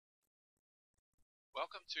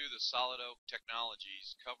Welcome to the Solid Oak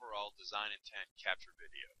Technologies CoverAll Design Intent Capture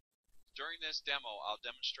video. During this demo, I'll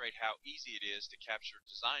demonstrate how easy it is to capture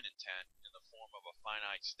design intent in the form of a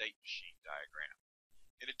finite state machine diagram.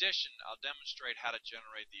 In addition, I'll demonstrate how to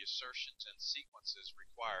generate the assertions and sequences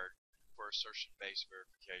required for assertion-based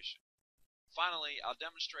verification. Finally, I'll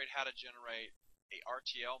demonstrate how to generate a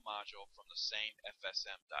RTL module from the same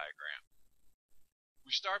FSM diagram. We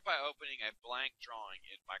start by opening a blank drawing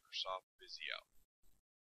in Microsoft Visio.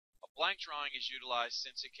 A blank drawing is utilized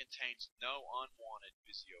since it contains no unwanted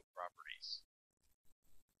Visio properties.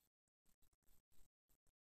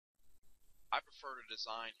 I prefer to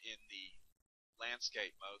design in the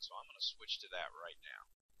landscape mode, so I'm going to switch to that right now.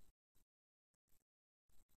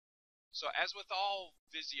 So as with all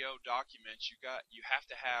Visio documents, you have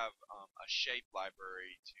to have a shape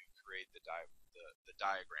library to create the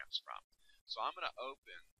diagrams from. So I'm going to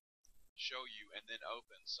show you and then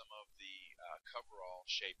open some of the CoverAll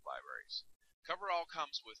shape libraries. CoverAll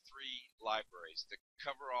comes with three libraries. The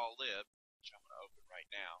CoverAll lib, which I'm going to open right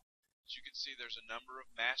now. As you can see, there's a number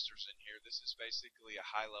of masters in here. This is basically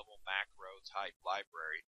a high-level macro type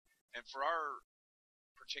library. And for our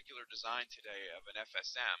particular design today of an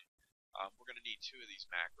FSM, we're going to need two of these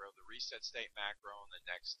macro, the reset state macro and the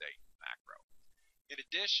next state macro. In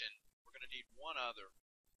addition, we're going to need one other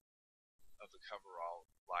of the CoverAll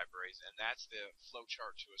libraries, and that's the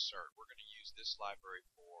flowchart to assert. We're going to use this library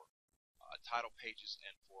for title pages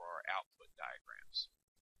and for our output diagrams.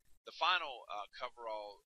 The final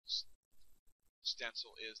CoverAll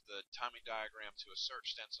stencil is the timing diagram to assert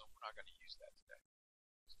stencil. We're not going to use that today.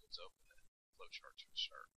 So let's open the flowchart to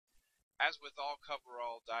assert. As with all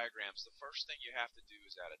CoverAll diagrams, the first thing you have to do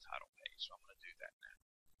is add a title page. So I'm going to do that now.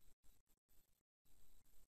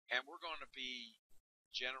 And we're going to be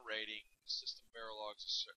generating system verilog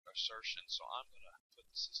assertion, so I'm going to put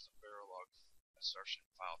the system verilog assertion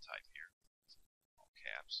file type here, all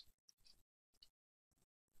caps.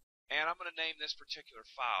 And I'm going to name this particular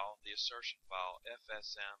file, the assertion file,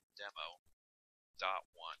 fsmdemo.1.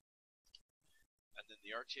 And then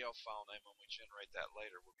the RTL file name, when we generate that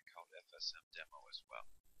later, will be called fsmdemo as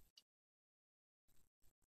well.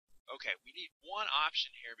 Okay, we need one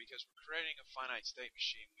option here because we're creating a finite state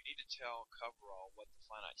machine. We need to tell CoverAll what the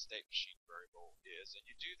finite state machine variable is, and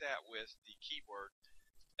you do that with the keyword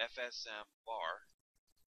FSM bar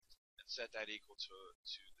and set that equal to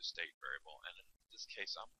the state variable. And in this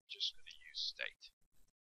case, I'm just going to use state.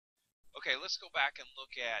 Okay, let's go back and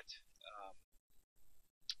look at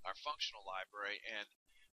our functional library, and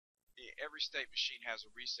every state machine has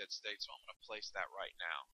a reset state, so I'm going to place that right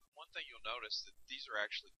now. One thing you'll notice that these are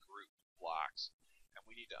actually grouped blocks, and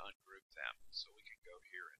we need to ungroup them. So we can go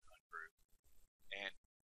here and ungroup, and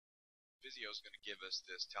Visio is going to give us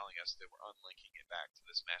this, telling us that we're unlinking it back to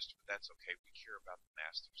this master, but that's okay. We care about the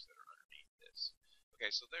masters that are underneath this.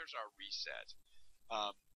 Okay, so there's our reset.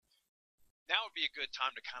 Now would be a good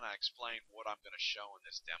time to kind of explain what I'm going to show in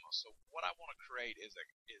this demo. So what I want to create is a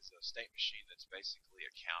state machine that's basically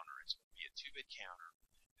a counter. It's going to be a 2-bit counter.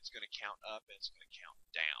 It's going to count up and it's going to count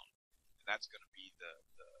down, and that's going to be the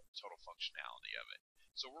total functionality of it.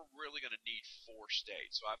 So we're really going to need 4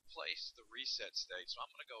 states. So I've placed the reset state, so I'm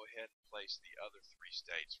going to go ahead and place the other 3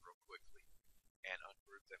 states real quickly and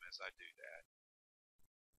ungroup them as I do that.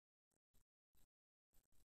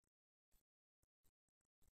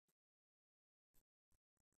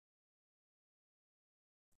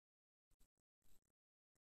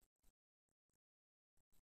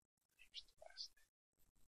 Here's the last thing.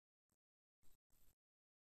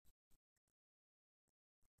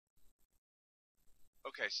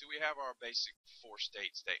 Okay, so we have our basic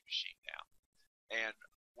 4-state state machine now. And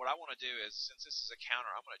what I want to do is, since this is a counter,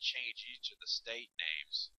 I'm going to change each of the state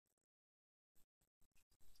names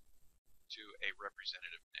to a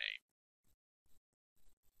representative name.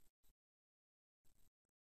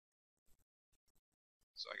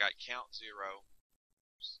 So I got count 0.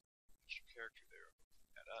 Oops, what's your character there? I'll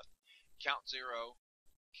put that up. Count 0,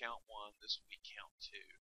 count 1. This will be count 2.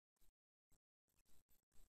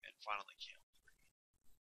 And finally count 3.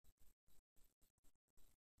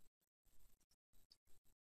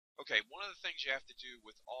 Okay, one of the things you have to do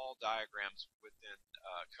with all diagrams within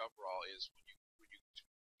CoverAll is when you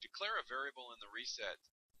declare a variable in the reset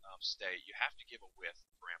state, you have to give a width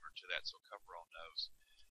parameter to that, so CoverAll knows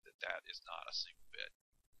that that is not a single bit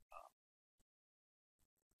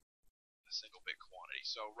quantity.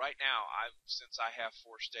 So right now, since I have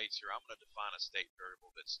 4 states here, I'm going to define a state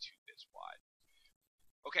variable that's 2 bits wide.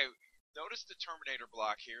 Okay, notice the terminator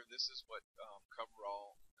block here. This is what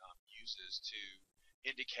CoverAll uses to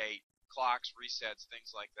indicate clocks, resets, things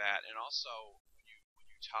like that. And also, when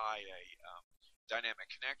you tie a dynamic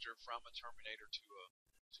connector from a terminator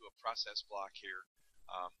to a process block here,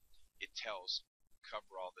 it tells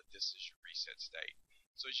CoverAll that this is your reset state.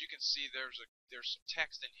 So as you can see, there's some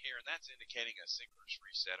text in here, and that's indicating a synchronous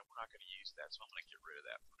reset, and we're not going to use that, so I'm going to get rid of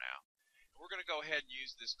that for now. And we're going to go ahead and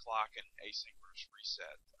use this clock and asynchronous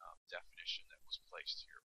reset definition that was placed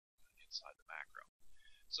here inside the macro.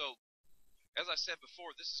 So as I said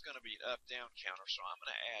before, this is going to be an up-down counter, so I'm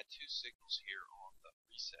going to add two signals here on the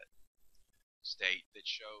reset state that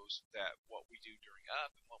shows that what we do during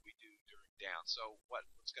up and what we do during down. So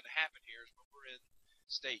what's going to happen here is when we're in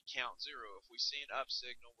state count 0, if we see an up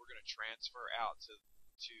signal, we're going to transfer out to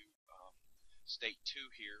state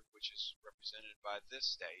 2 here, which is represented by this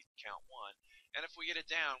state, count 1. And if we get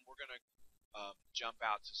it down, we're going to jump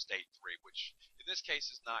out to state 3, which in this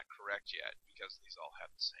case is not correct yet because these all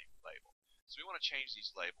have the same label. So we want to change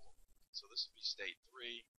these labels. So this will be state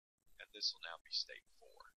 3, and this will now be state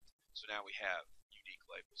 4. So now we have unique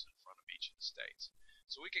labels in front of each of the states.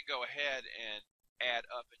 So we can go ahead and add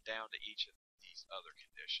up and down to each of these other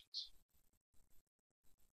conditions.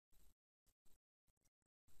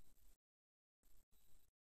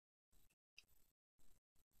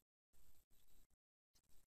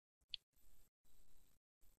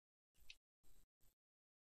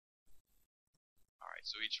 Alright,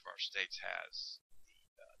 so each of our states has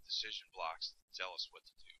the decision blocks that tell us what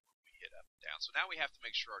to do when we hit up and down. So now we have to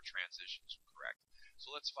make sure our transitions are correct.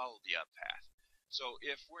 So let's follow the up path. So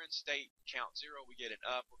if we're in state count 0, we get an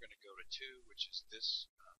up, we're going to go to 2, which is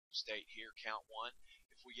this state here, count 1.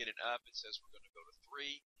 If we get an up, it says we're going to go to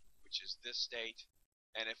 3, which is this state.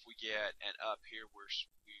 And if we get an up here,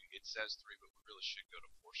 it says 3, but we really should go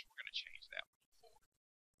to 4, so we're going to change that one to 4.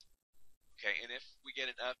 Okay, and if we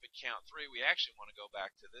get an up in count 3, we actually want to go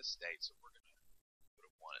back to this state, so we're going to put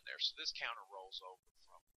a 1 in there. So this counter rolls over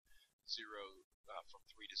from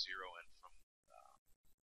 3 to 0, and from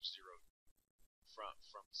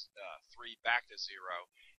 3 back to 0,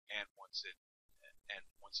 and once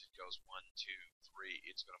it goes 1, 2, 3,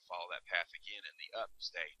 it's going to follow that path again in the up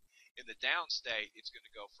state. In the down state, it's going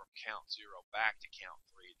to go from count 0 back to count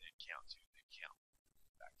 3, then count 2, then count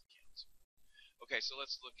back to count 0. Okay, so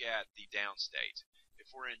let's look at the down state.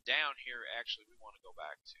 If we're in down here, actually we want to go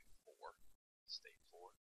back to 4, state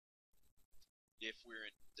 4. If we're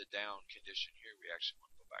in the down condition here, we actually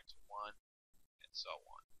want to go back to 1, and so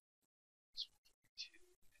on. This one will be 2,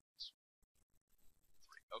 and this one will be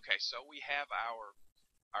 3. Okay, so we have our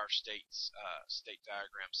state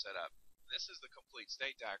diagram set up. This is the complete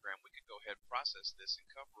state diagram. We can go ahead and process this in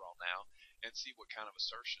CoverAll now and see what kind of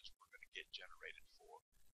assertions we're going to get generated for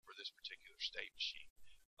this particular state machine.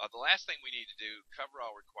 The last thing we need to do,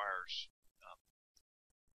 CoverAll requires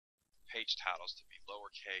page titles to be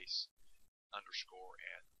lowercase, underscore,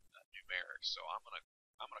 and numeric. So I'm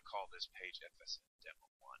gonna call this page FSM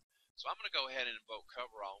Demo 1. So I'm gonna go ahead and invoke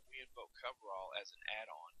CoverAll. We invoke CoverAll as an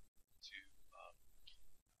add-on to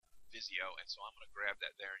Visio, and so I'm going to grab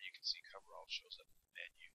that there, and you can see CoverAll shows up in the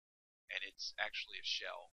menu, and it's actually a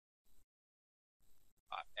shell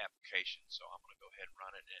application. So I'm going to go ahead and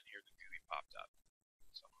run it, and here the GUI popped up.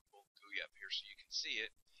 So I'm going to pull the GUI up here so you can see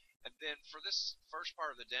it. And then for this first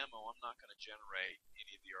part of the demo, I'm not going to generate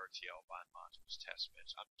any of the RTL bind modules test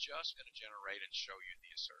bits. I'm just going to generate and show you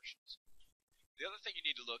the assertions. The other thing you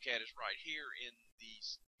need to look at is right here in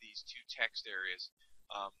these two text areas.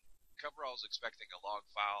 CoverAll is expecting a log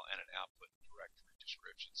file and an output directory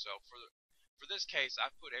description. So for this case,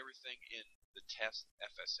 I've put everything in the test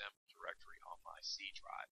FSM directory on my C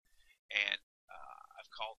drive, and I've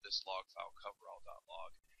called this log file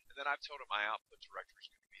coverall.log, and then I've told it my output directory is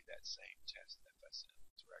going to be that same test FSM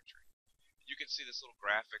directory. You can see this little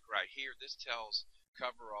graphic right here. This tells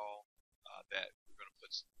CoverAll that we're going to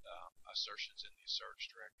put assertions in the asserts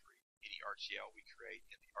directory, any RTL we create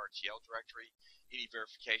in the RTL directory, any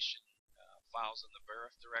verification files in the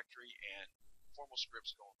verif directory, and formal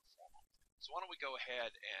scripts go in the formal. So why don't we go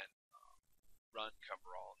ahead and run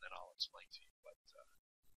CoverAll, and then I'll explain to you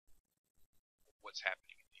what's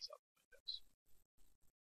happening in these other windows.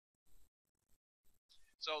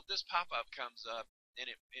 So this pop-up comes up,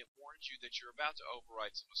 and it warns you that you're about to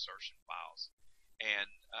overwrite some assertion files.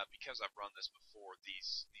 And because I've run this before,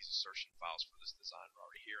 these assertion files for this design are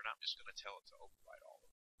already here, and I'm just going to tell it to overwrite all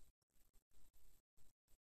of them.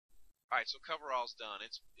 Alright, so CoverAll's done.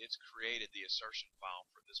 It's created the assertion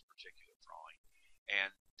file for this particular drawing.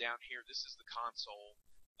 And down here, this is the console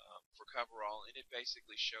for CoverAll, and it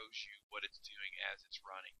basically shows you what it's doing as it's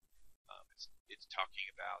running. It's talking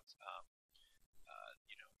about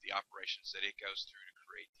the operations that it goes through to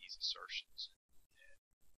create these assertions.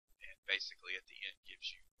 And basically at the end gives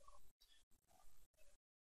you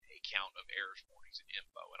a count of errors, warnings, and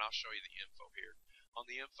info. And I'll show you the info here. On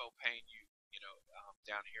the info pane,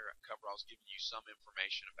 down here at CoverAll is giving you some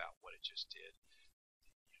information about what it just did.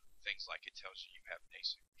 Things like it tells you have an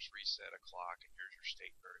asynchronous reset, a clock, and here's your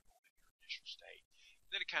state variable and your initial state. And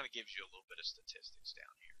then it kind of gives you a little bit of statistics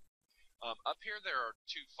down here. Up here there are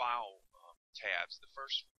two file tabs. The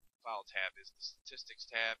first file tab is the statistics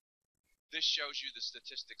tab. This shows you the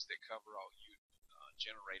statistics that CoverAll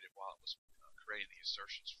generated while it was creating the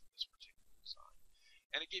assertions for this particular design.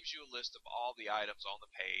 And it gives you a list of all the items on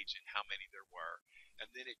the page and how many there were.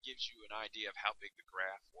 And then it gives you an idea of how big the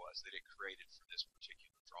graph was that it created for this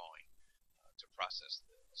particular drawing to process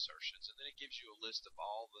the assertions. And then it gives you a list of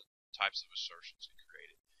all the types of assertions it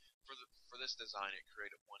created. For this design, it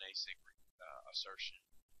created one async assertion,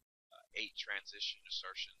 8 transition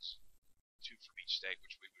assertions, 2 from each state,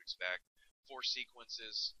 which we would expect, 4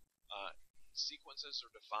 sequences. Sequences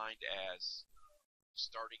are defined as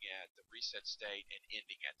starting at the reset state and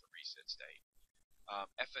ending at the reset state.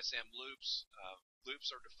 FSM loops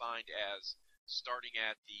are defined as starting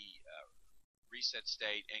at the reset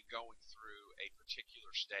state and going through a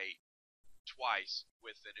particular state twice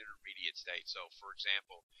with an intermediate state. So, for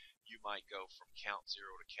example, you might go from count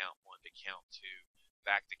 0 to count 1 to count 2,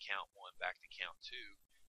 back to count 1, back to count 2.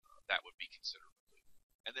 That would be considered a loop.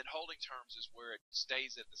 And then holding terms is where it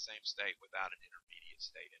stays at the same state without an intermediate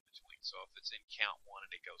state in between. So if it's in count 1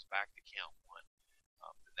 and it goes back to count 1,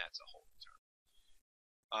 then that's a holding term.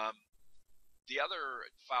 The other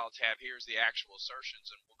file tab here is the actual assertions,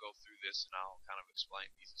 and we'll go through this and I'll kind of explain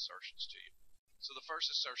these assertions to you. So the first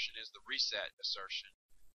assertion is the reset assertion.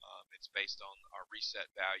 It's based on our reset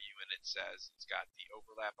value, and it says it's got the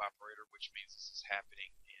overlap operator, which means this is happening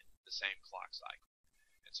in the same clock cycle.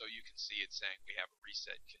 And so you can see it's saying we have a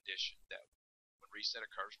reset condition that when reset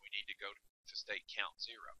occurs, we need to go to state count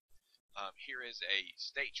 0. Here is a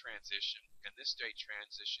state transition, and this state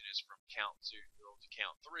transition is from count 0 to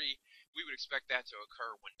count 3. We would expect that to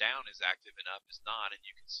occur when down is active and up is not, and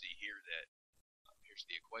you can see here that here's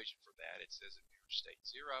the equation for that. It says if you're state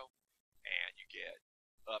 0 and you get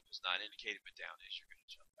up is not indicated but down is, you're going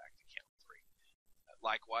to jump back to count 3.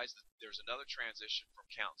 Likewise, there's another transition from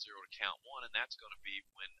count 0 to count 1, and that's going to be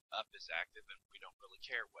when up is active and we don't really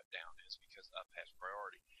care what down is because up has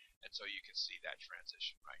priority. And so you can see that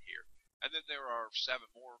transition right here. And then there are 6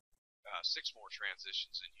 more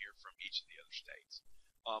transitions in here from each of the other states.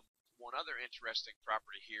 One other interesting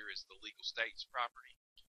property here is the legal states property.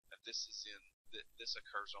 And this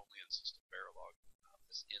occurs only in System Verilog.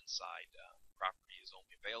 This inside property is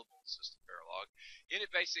only available in System Verilog, and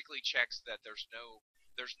it basically checks that there's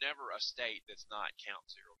never a state that's not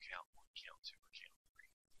count 0, count 1, count 2, or count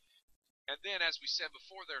 3. And then, as we said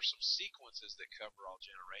before, there are some sequences that CoverAll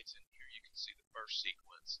generates, and here you can see the first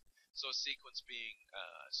sequence. So a sequence being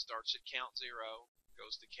starts at count 0,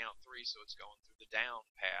 goes to count 3, so it's going through the down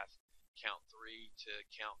path, count 3 to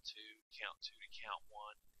count 2, count 2 to count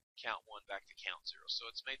 1, count 1 back to count 0. So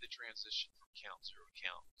it's made the transition from count 0 to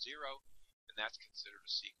count 0, and that's considered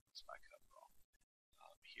a sequence by CoverAll.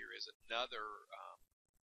 Here is another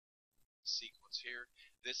sequence here.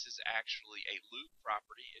 This is actually a loop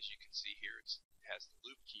property. As you can see here, it has the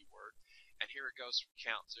loop keyword, and here it goes from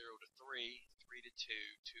count 0 to 3, 3 to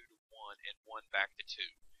 2, 2 to 1, and 1 back to 2.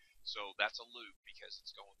 So that's a loop because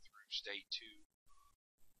it's going through state 2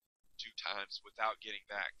 2 times without getting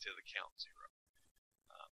back to the count 0.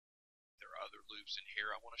 There are other loops in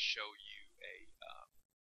here. I want to show you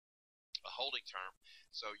a holding term.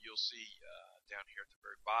 So you'll see down here at the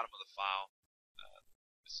very bottom of the file,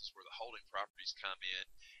 this is where the holding properties come in.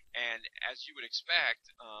 And as you would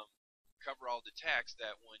expect, CoverAll detects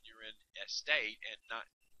that when you're in a state and not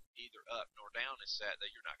either up nor down is set,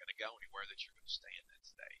 that you're not going to go anywhere, that you're going to stay in that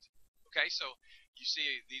state. Okay, so you see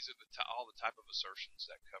these are all the type of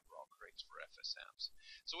assertions that CoverAll creates for FSMs.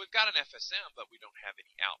 So we've got an FSM, but we don't have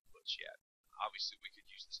any outputs yet. Obviously, we could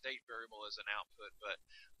use the state variable as an output, but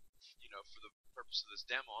for the purpose of this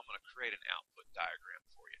demo, I'm going to create an output diagram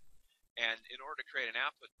for you. And in order to create an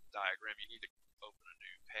output diagram, you need to open a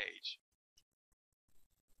new page.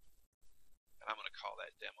 And I'm going to call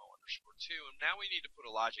that demo_2. And now we need to put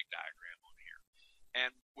a logic diagram on here.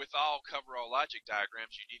 And with all CoverAll logic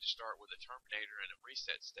diagrams, you need to start with a terminator and a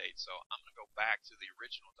reset state. So I'm going to go back to the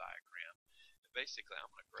original diagram. And basically,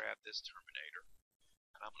 I'm going to grab this terminator,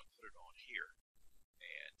 and I'm going to put it on here.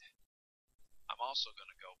 And I'm also going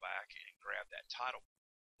to go back and grab that title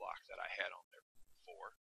block that I had on there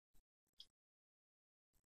before.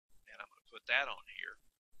 And I'm going to put that on here.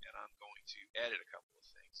 And I'm going to edit a couple of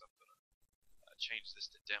things. I'm going to change this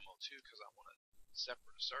to demo2 because I want a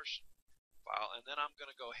separate assertion. file, and then I'm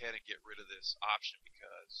going to go ahead and get rid of this option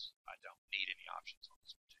because I don't need any options on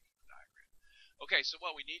this particular diagram. Okay, so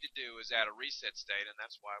what we need to do is add a reset state, and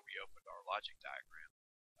that's why we opened our logic diagram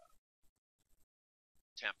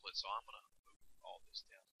template. So I'm going to move all this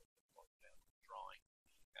down to the drawing,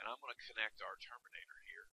 and I'm going to connect our terminator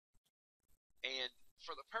here. And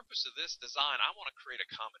for the purpose of this design, I want to create a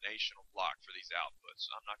combinational block for these outputs.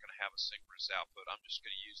 I'm not going to have a synchronous output. I'm just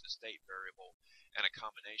going to use the state variable and a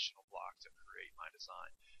combinational block to create my design.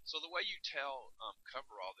 So the way you tell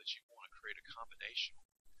CoverAll that you want to create a combinational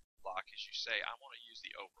block is you say, I want to use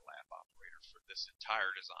the overlap operator for this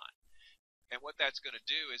entire design. And what that's going to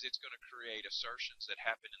do is it's going to create assertions that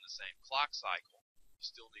happen in the same clock cycle. You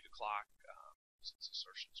still need a clock since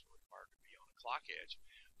assertions are required to be on a clock edge.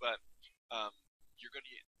 But you're going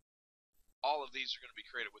to all of these are going to be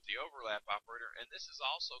created with the overlap operator, and this is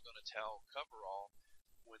also going to tell CoverAll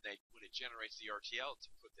when it generates the RTL to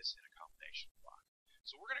put this in a combination block.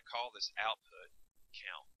 So we're going to call this output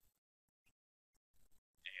count.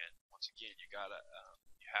 And once again, you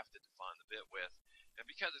have to define the bit width, and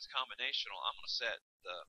because it's combinational, I'm going to set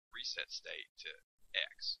the reset state to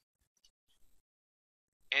X.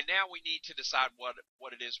 And now we need to decide what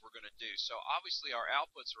it is we're going to do. So obviously our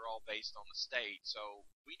outputs are all based on the state, so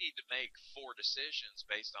we need to make 4 decisions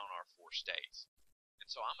based on our 4 states. And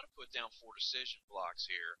so I'm going to put down 4 decision blocks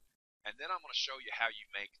here, and then I'm going to show you how you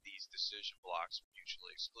make these decision blocks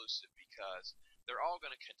mutually exclusive, because they're all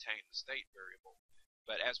going to contain the state variable.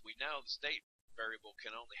 But as we know, the state variable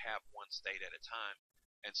can only have one state at a time,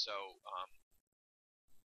 and so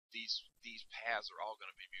these paths are all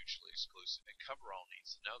going to be mutually exclusive, and CoverAll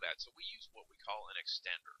needs to know that. So we use what we call an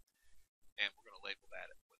extender, and we're going to label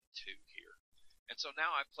that with a 2 here. And so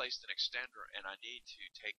now I've placed an extender, and I need to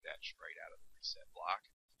take that straight out of the reset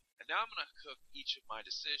block. And now I'm going to hook each of my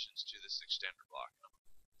decisions to this extender block. And I'm going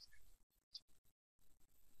to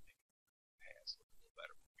make paths look a little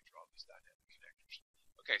better when we draw these dynamic connectors.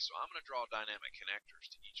 Okay, so I'm going to draw dynamic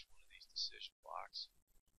connectors to each one of these decision blocks.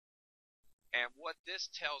 And what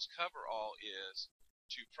this tells CoverAll is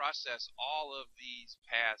to process all of these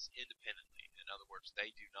paths independently. In other words,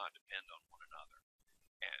 they do not depend on one another.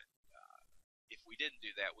 And if we didn't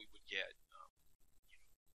do that, we would get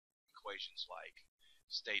equations like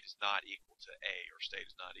state is not equal to A, or state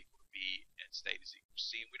is not equal to B, and state is equal to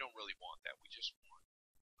C. And we don't really want that. We just want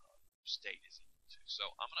state is equal to.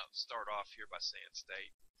 So I'm going to start off here by saying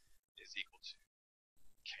state is equal to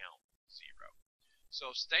count 0.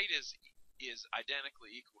 So if state is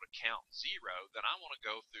identically equal to count 0, then I want to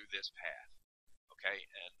go through this path. Okay,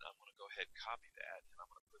 and I'm going to go ahead and copy that, and I'm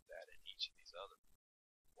going to put that in each of these other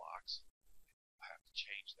blocks. I have to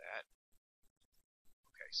change that.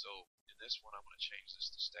 Okay, so in this one, I'm going to change this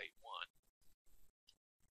to state 1,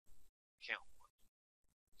 count 1.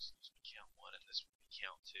 Excuse me, count 1, and this will be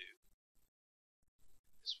count 2.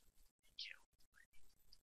 This will be count 3.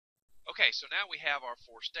 Okay, so now we have our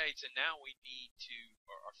 4 states, and now we need to,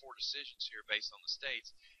 our 4 decisions here based on the states,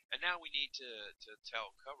 and now we need to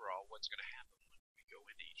tell CoverAll what's going to happen when we go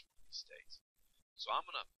into each one of these states. So I'm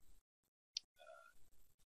going to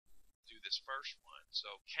do this first one.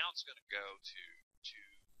 So count's going to go to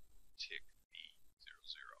tick B00.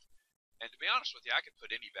 And to be honest with you, I could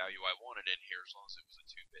put any value I wanted in here as long as it was a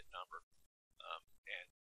 2-bit number,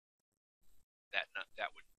 and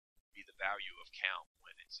that would be the value of count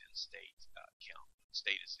when it's in state count.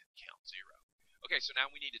 State is in count 0. Okay, so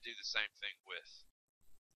now we need to do the same thing with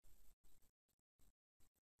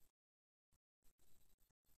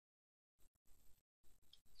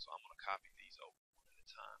so I'm going to copy these over one at a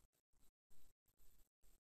time.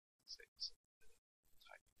 Save this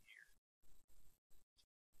type in here.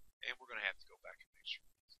 And we're going to have to go back and make sure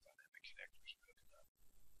these dynamic connectors are hooking up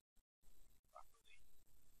properly.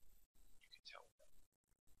 You can tell that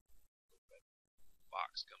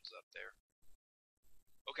box comes up there.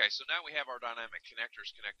 Okay, so now we have our dynamic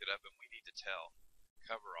connectors connected up, and we need to tell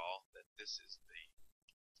CoverAll that this is the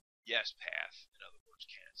yes path. In other words,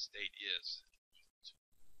 state is equal to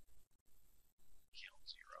count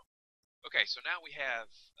 0. Okay, so now we have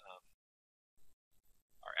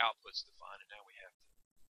our outputs defined, and now we have to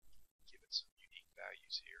give it some unique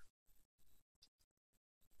values here.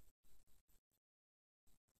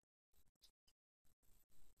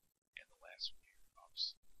 And the last one here,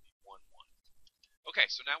 obviously, would be 1, 1. Okay,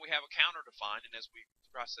 so now we have a counter defined, and as we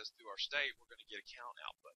process through our state, we're going to get a count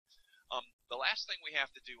output. The last thing we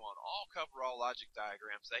have to do on all CoverAll logic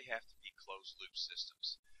diagrams, they have to be closed-loop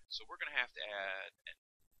systems. So we're going to have to add an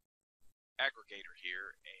aggregator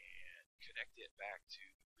here and connect it back to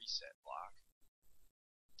the reset block.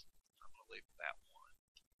 I'm going to label that 1.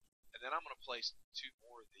 And then I'm going to place 2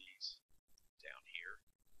 more of these down here.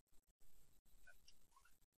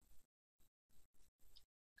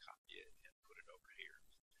 Copy it and put it over here.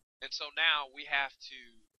 And so now we have to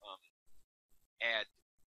add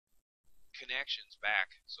connections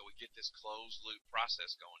back so we get this closed loop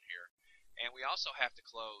process going here. And we also have to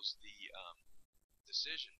close the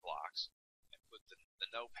decision blocks and put the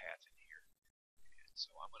no path in here. And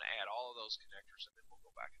so I'm going to add all of those connectors and then we'll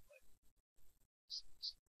go back and later.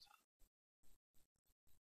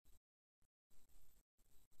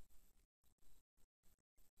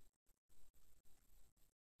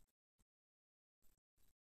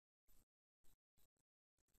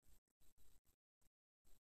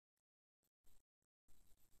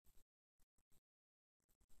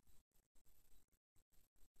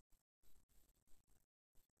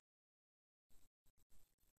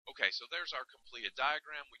 Okay, so there's our completed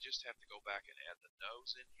diagram. We just have to go back and add the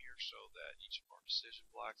no's in here so that each of our decision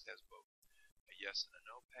blocks has both a yes and a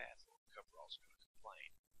no path, or CoverAll is going to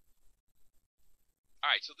complain.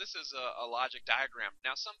 Alright, so this is a logic diagram.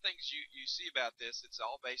 Now some things you see about this, it's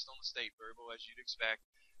all based on the state variable as you'd expect.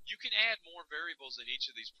 You can add more variables in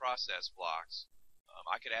each of these process blocks.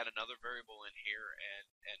 I could add another variable in here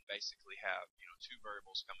and basically have two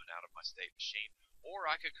variables coming out of my state machine. Or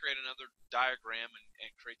I could create another diagram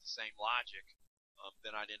and create the same logic.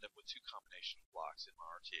 Then I'd end up with two combinational blocks in my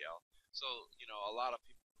RTL. So a lot of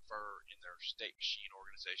people prefer in their state machine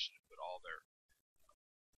organization to put all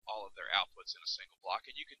of their outputs in a single block,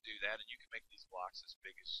 and you can do that, and you can make these blocks as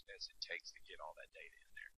big as it takes to get all that data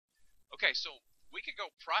in there. Okay, so we can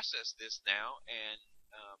go process this now and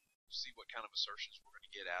see what kind of assertions we're going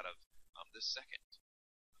to get out of this second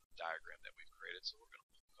diagram that we've created. So we're going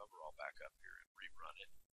to pull CoverAll back up here and rerun it.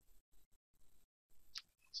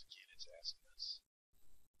 Once again, it's asking us.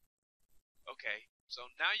 Okay, so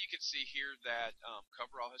now you can see here that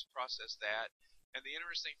CoverAll has processed that. And the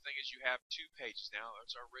interesting thing is you have two pages now.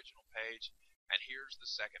 It's our original page, and here's the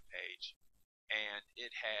second page. And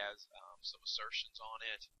it has some assertions on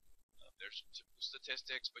it. There's typical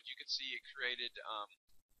statistics, but you can see it created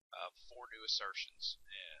 4 new assertions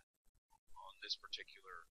on this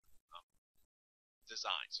particular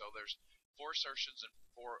design. So there's 4 assertions and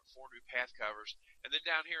four new path covers. And then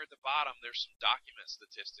down here at the bottom, there's some document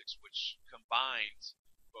statistics, which combines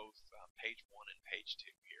both page 1 and page 2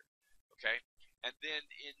 here. Okay, and then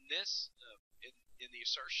in this in the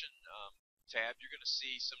assertion tab, you're going to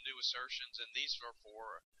see some new assertions, and these are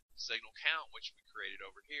for signal count, which we created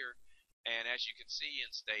over here. And as you can see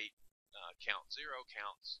in state, count 0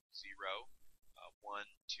 counts 0, 1,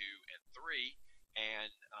 2, and 3,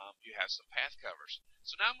 and you have some path covers.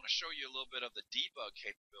 So now I'm going to show you a little bit of the debug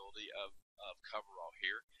capability of CoverAll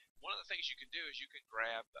here. One of the things you can do is you can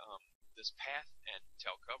grab this path and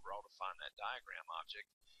tell CoverAll to find that diagram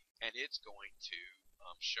object, and it's going to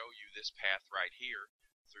show you this path right here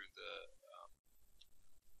through the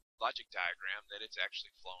logic diagram, that it's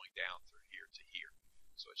actually flowing down through here to here.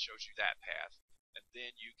 So it shows you that path, and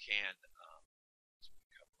then you can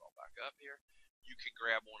CoverAll back up here. You can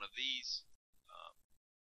grab one of these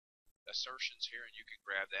assertions here, and you can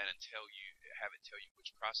grab that and have it tell you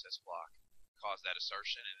which process block caused that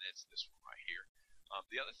assertion, and it's this one right here.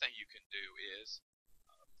 The other thing you can do is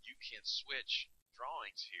you can switch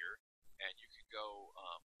drawings here, and you can go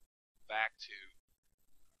back to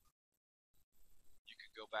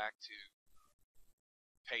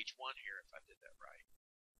page 1 here if I did that right.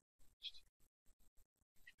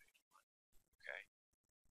 Okay.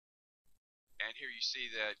 And here you see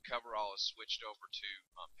that CoverAll is switched over to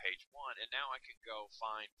page 1, and now I can go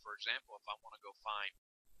find, for example, if I want to go find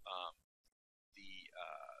the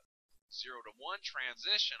 0 to 1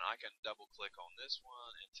 transition, I can double click on this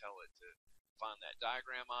one and tell it to find that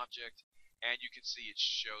diagram object, and you can see it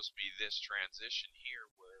shows me this transition here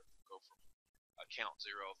where we go from count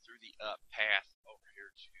 0 through the up path over here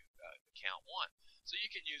to count 1. So you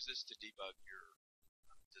can use this to debug your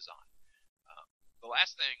design. The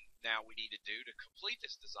last thing now we need to do to complete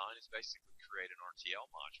this design is basically create an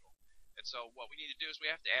RTL module. And so what we need to do is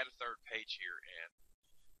we have to add a third page here, and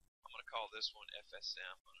I'm going to call this one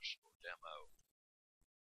FSM_demo_IO.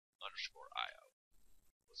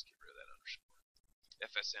 Let's get rid of that underscore.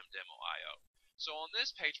 FSM demo IO. So on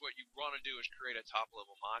this page, what you want to do is create a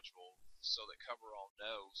top-level module so that CoverAll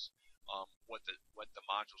knows what the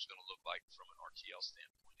module is going to look like from an RTL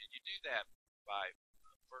standpoint. And you do that by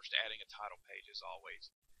first adding a title page as always.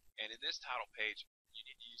 And in this title page, you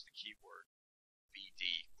need to use the keyword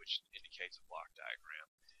VD, which indicates a block diagram.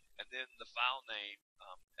 And then the file name,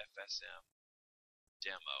 FSM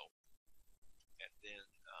demo. And then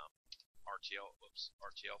RTL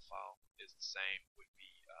file is the same, would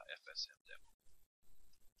be FSM demo.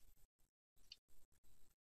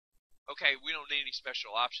 Okay, we don't need any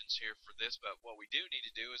special options here for this, but what we do need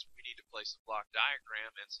to do is we need to place a block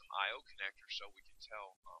diagram and some I/O connectors so we can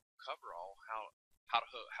tell CoverAll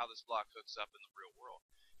how this block hooks up in the real world.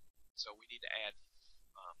 So we need to add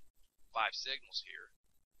 5 signals here: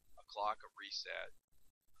 a clock, a reset,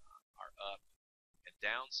 our up and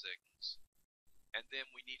down signals, and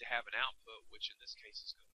then we need to have an output, which in this case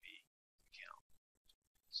is going to be count.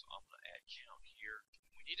 So I'm going to add count here.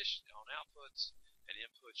 We need to, on outputs and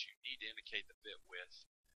inputs, you need to indicate the bit width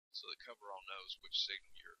so the CoverAll knows which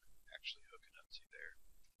signal you're actually hooking up to there.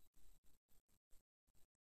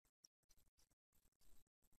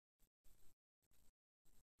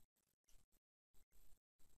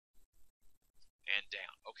 And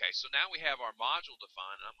down. Okay, so now we have our module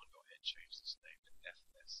defined, and I'm going to go ahead and change this name to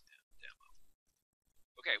FSM demo.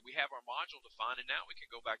 Okay, we have our module defined, and now we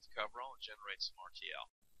can go back to CoverAll and generate some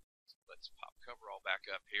RTL. So let's pop CoverAll back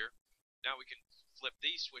up here. Now we can flip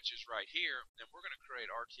these switches right here, and we're going to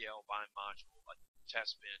create RTL bind module, a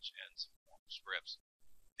test bench, and some formal scripts.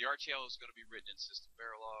 The RTL is going to be written in System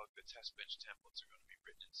Verilog. The test bench templates are going to be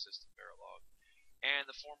written in System Verilog. And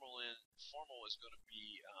the formal is going to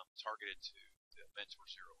be targeted to the Mentor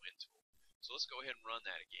 0 in tool. So let's go ahead and run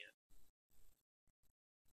that again.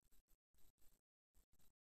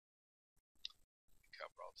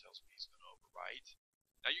 CoverAll tells me he's going to overwrite.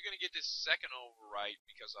 Now you're going to get this second overwrite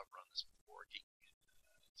because I've run this before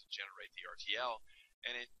to generate the RTL,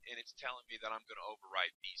 and it's telling me that I'm going to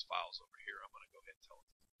overwrite these files over here. I'm going to go ahead and tell it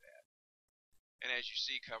to do that. And as you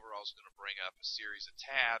see, CoverAll is going to bring up a series of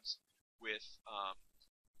tabs with our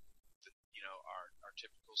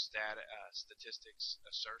typical statistics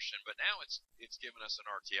assertion, but now it's given us an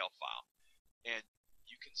RTL file, and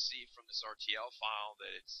you can see from this RTL file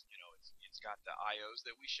that it's got the IOs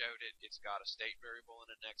that we showed it. It's got a state variable and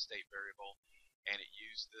a next state variable, and it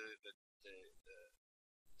used the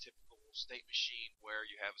typical state machine where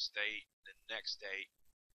you have a state and next state.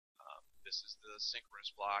 This is the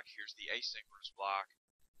synchronous block. Here's the asynchronous block,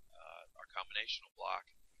 our combinational block.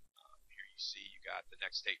 Here you see you got the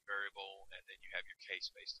next state variable, and then you have your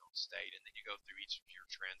case based on state, and then you go through each of your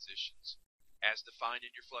transitions as defined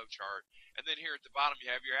in your flowchart. And then here at the bottom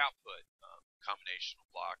you have your output combinational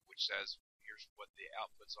block, which says here's what the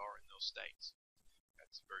outputs are in those states.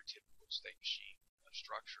 That's a very typical state machine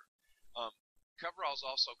structure. CoverAll's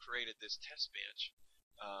also created this test bench,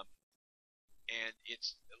 and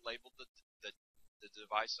it's labeled the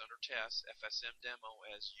device under test, FSM demo,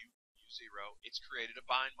 as U0. It's created a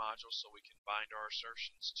bind module so we can bind our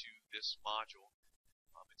assertions to this module.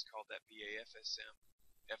 It's called that FSM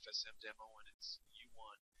demo, and it's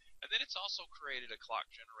U1. And then it's also created a clock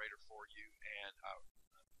generator for you and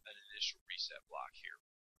an initial reset block here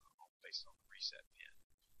based on the reset pin.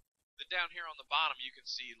 Then down here on the bottom you can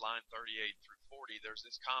see line 38 through 40. There's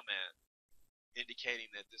this comment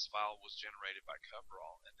indicating that this file was generated by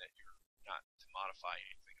CoverAll and that you're not to modify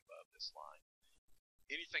anything above this line.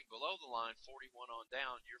 Anything below the line 41 on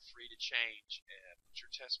down, you're free to change and put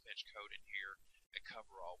your test bench code in here, and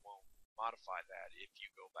CoverAll won't modify that if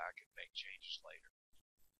you go back and make changes later.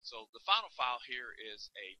 So the final file here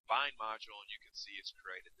is a bind module, and you can see it's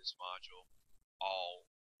created this module. All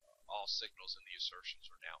signals in the assertions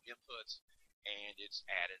are now inputs, and it's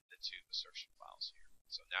added the 2 assertion files here.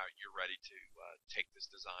 So now you're ready to take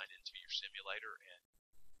this design into your simulator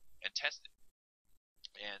and test it.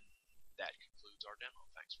 And that concludes our demo.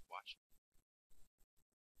 Thanks for watching.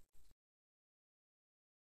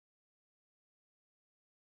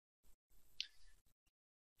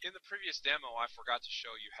 In the previous demo, I forgot to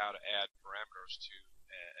show you how to add parameters to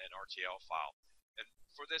an RTL file. And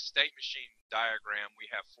for this state machine diagram,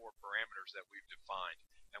 we have 4 parameters that we've defined,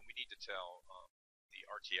 and we need to tell the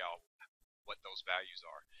RTL what those values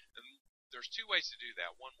are. And there's 2 ways to do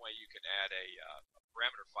that. One way you can add a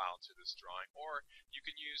parameter file to this drawing, or you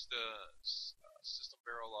can use the System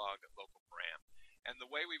Verilog local param. And the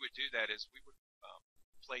way we would do that is we would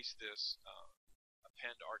place this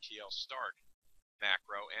append RTL start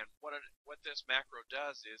macro, and what this macro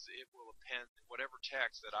does is it will append whatever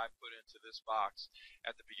text that I put into this box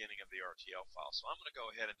at the beginning of the RTL file. So I'm going to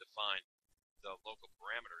go ahead and define the local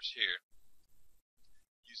parameters here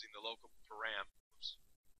using the local param. Oops,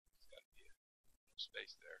 there's got to be a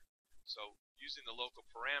space there. So using the local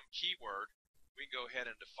param keyword, we can go ahead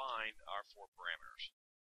and define our 4 parameters.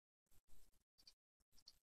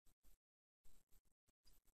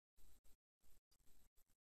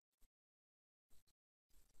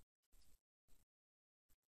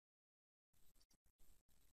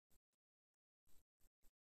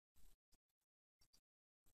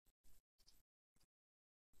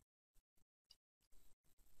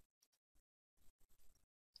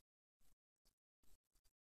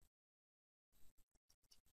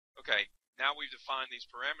 Okay, now we've defined these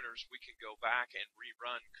parameters, we can go back and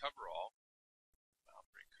rerun CoverAll. I'll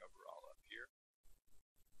bring CoverAll up here.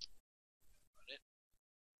 Run it.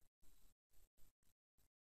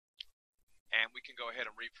 And we can go ahead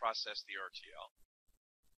and reprocess the RTL.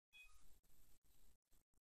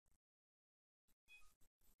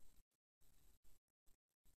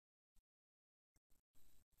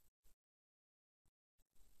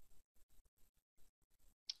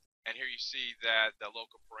 And here you see that the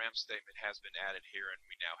local param statement has been added here, and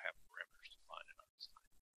we now have a parameter.